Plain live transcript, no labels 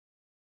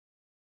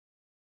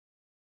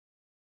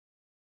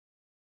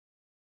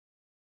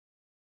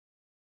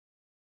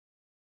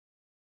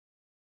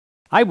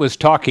I was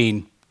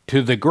talking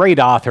to the great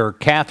author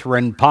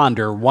Catherine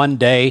Ponder one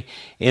day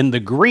in the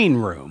green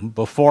room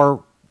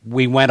before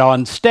we went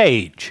on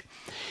stage.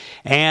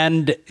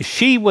 And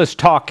she was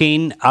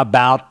talking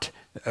about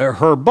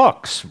her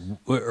books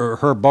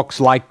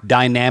like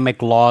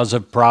Dynamic Laws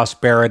of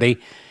Prosperity.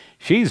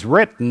 She's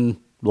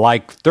written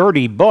like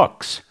 30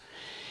 books.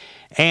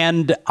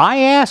 And I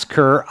asked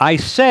her, I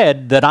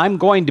said that I'm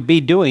going to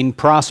be doing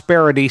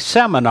prosperity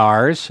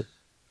seminars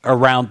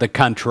around the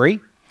country,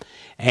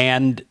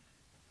 and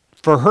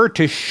for her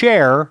to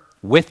share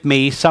with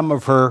me some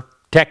of her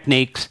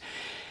techniques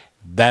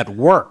that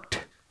worked.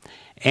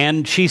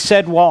 And she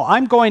said, well,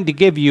 I'm going to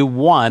give you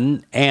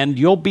one, and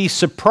you'll be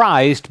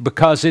surprised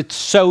because it's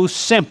so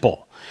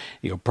simple.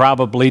 You'll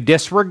probably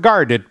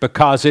disregard it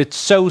because it's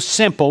so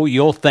simple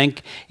you'll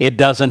think it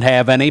doesn't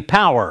have any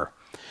power.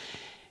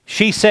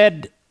 She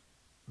said,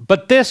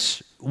 but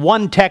this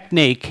one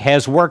technique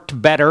has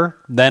worked better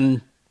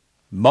than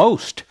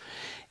most.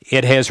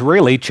 It has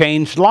really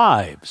changed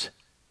lives.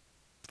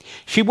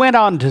 She went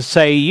on to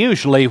say,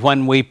 usually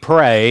when we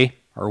pray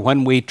or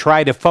when we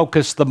try to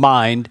focus the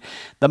mind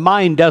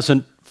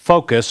doesn't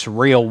focus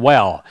real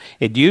well.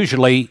 It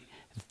usually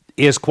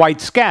is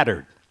quite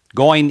scattered,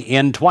 going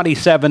in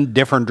 27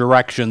 different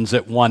directions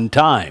at one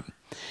time.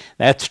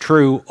 That's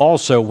true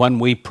also when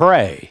we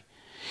pray.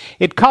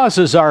 It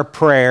causes our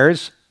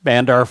prayers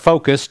and our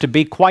focus to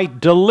be quite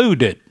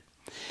diluted.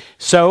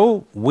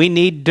 So we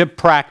need to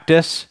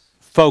practice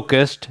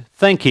focused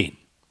thinking.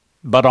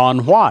 But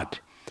on what?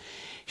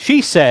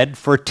 She said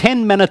for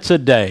 10 minutes a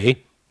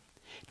day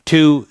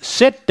to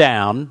sit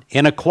down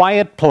in a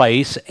quiet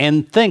place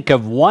and think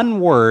of one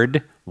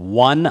word,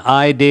 one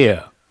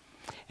idea.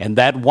 And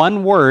that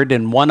one word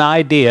and one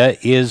idea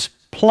is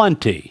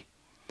plenty.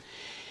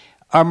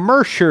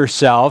 Immerse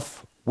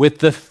yourself with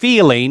the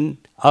feeling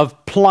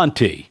of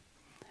plenty,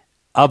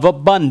 of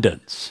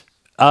abundance,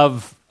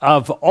 of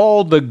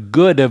all the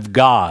good of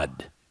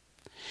God.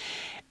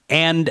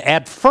 And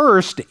at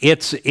first,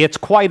 it's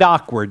quite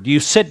awkward.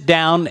 You sit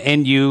down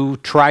and you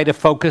try to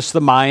focus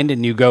the mind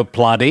and you go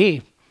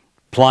plenty,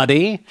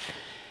 plenty,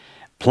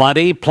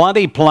 plenty,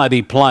 plenty,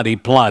 plenty, plenty,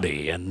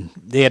 plenty. And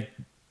it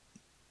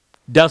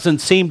doesn't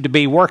seem to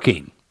be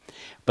working.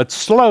 But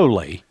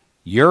slowly,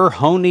 you're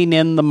honing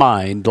in the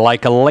mind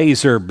like a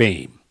laser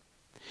beam.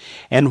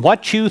 And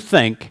what you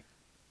think,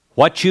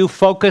 what you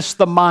focus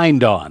the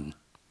mind on,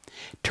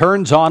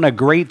 turns on a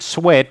great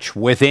switch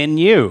within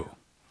you.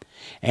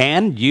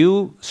 And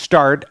you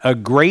start a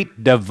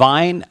great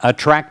divine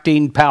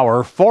attracting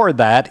power for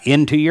that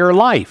into your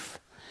life.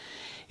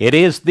 It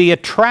is the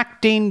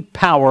attracting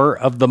power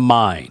of the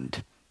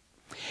mind.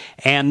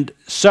 And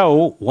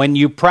so when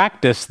you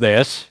practice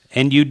this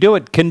and you do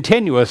it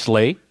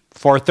continuously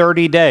for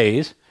 30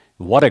 days,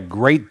 what a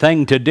great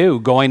thing to do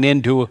going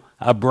into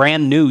a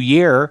brand new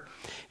year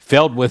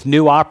filled with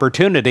new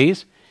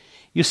opportunities.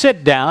 You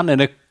sit down in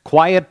a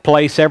quiet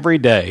place every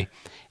day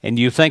and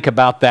you think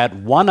about that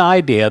one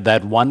idea,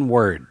 that one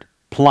word,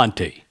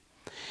 plenty.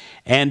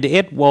 And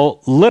it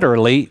will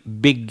literally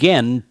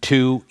begin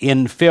to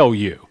infill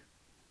you.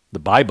 The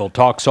Bible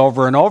talks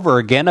over and over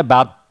again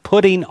about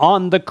putting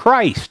on the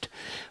Christ.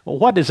 Well,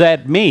 what does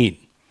that mean?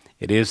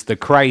 It is the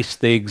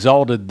Christ, the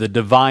exalted, the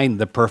divine,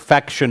 the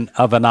perfection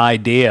of an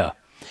idea.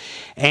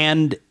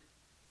 And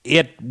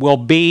it will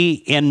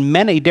be in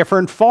many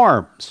different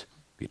forms.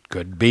 It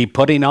could be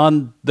putting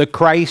on the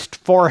Christ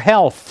for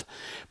health,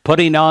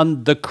 putting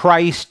on the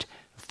Christ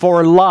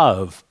for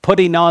love,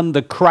 putting on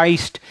the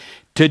Christ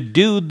to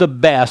do the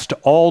best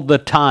all the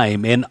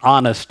time in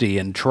honesty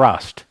and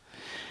trust.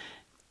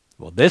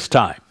 Well, this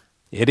time,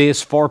 it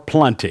is for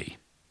plenty.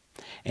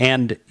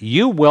 And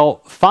you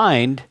will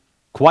find,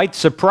 quite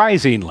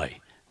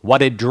surprisingly,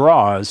 what it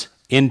draws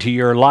into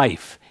your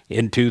life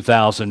in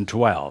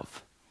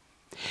 2012.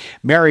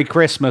 Merry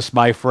Christmas,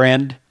 my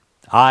friend.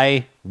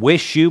 I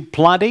wish you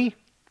plenty.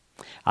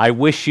 I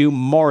wish you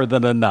more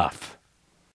than enough.